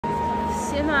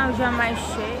Ele não é o jamais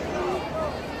cheio.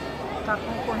 Tá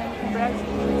concorrendo com o Brad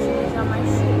Pitt, jamais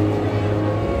cheio.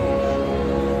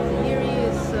 Here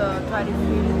is Joaquim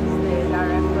Phoenix, the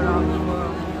director of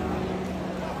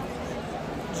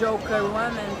Joker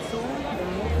 1 and 2.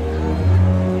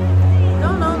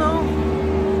 No.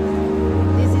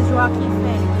 This is Joaquim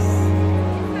Phoenix,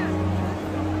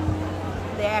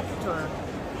 the actor.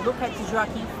 Look at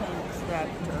Joaquim Phoenix, the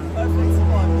actor. Perfect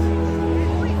spot.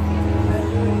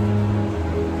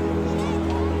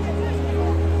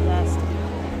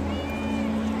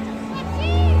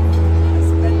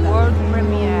 World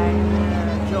premiere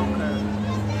Joker.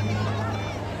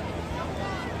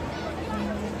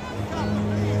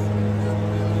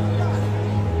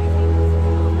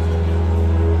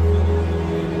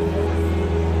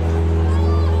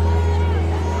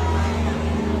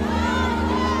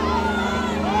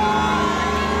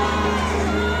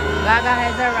 Gaga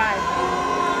has arrived.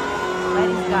 Where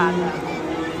is Gaga?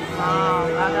 Oh,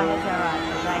 Gaga has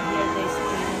arrived. I hear they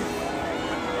scream.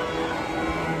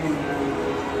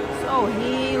 So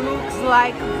he looks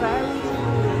like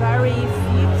very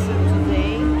fit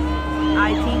today.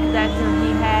 I think that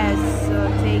he has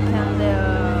taken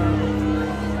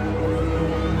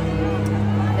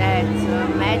that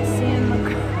medicine.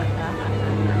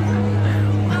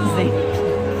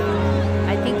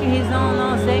 I think he's on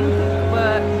Ozempic,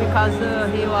 but because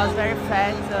he was very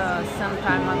fat some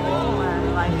time ago,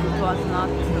 and like it was not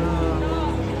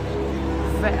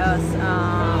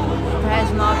has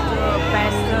not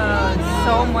passed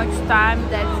so much time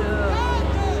that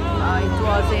it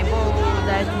was able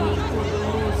that he could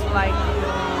lose like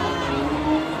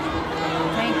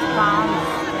 20 pounds.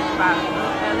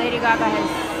 Lady Gaga has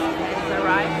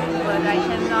arrived, but I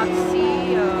cannot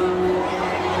see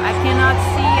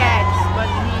yet, but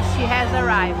she has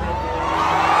arrived.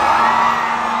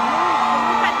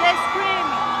 Look at the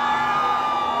screaming.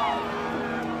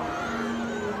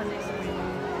 Look at the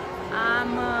screaming.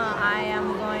 I am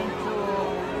going to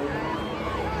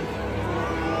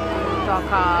talk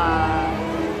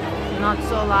not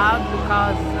so loud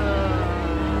because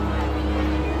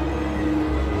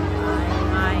I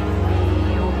might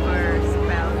be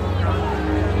overspelled from.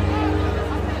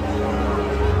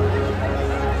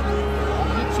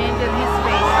 He changed his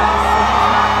face. He's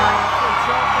not like the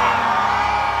Joker.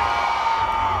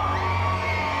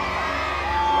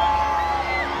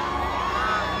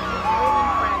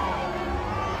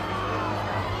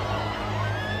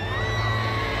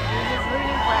 He's really incredible. He's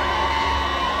really incredible.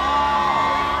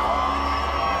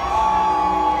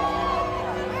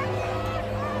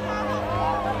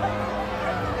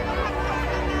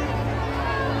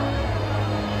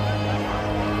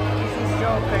 This is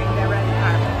Joker in the red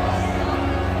carpet.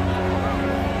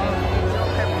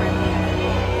 Joker premiere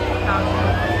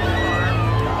 2024.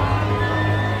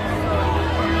 So you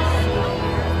can see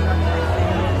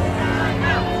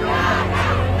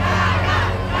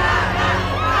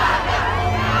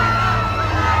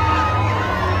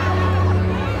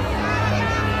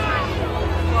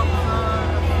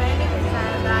Phoenix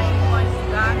and I watched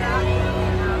Gaga.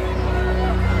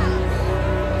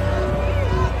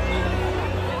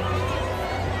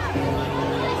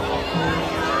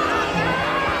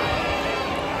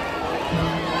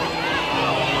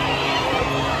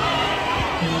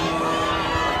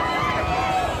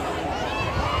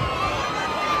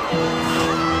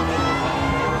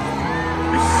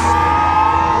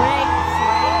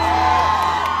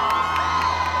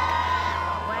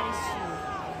 Where is she?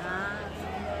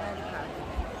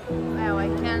 Well, I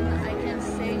can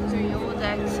say to you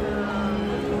that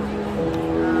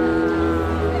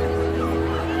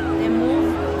the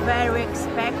move very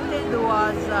expected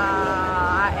was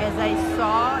as I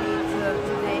saw it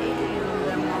today in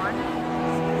the morning.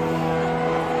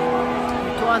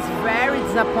 It was very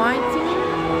disappointing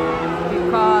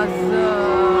because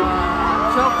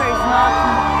Joker is not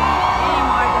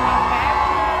anymore the main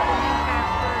character. The main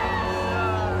character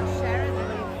is shared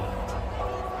with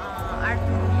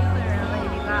Arthur Miller and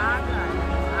Lady Gaga.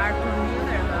 Arthur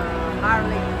Miller,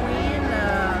 Harley Quinn,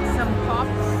 some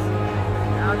cops,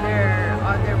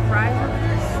 other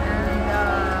prisoners, and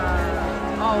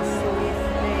also with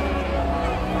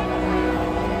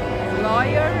the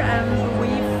lawyer and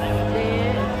with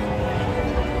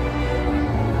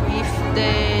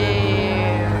the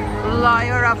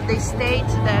lawyer of the state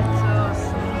that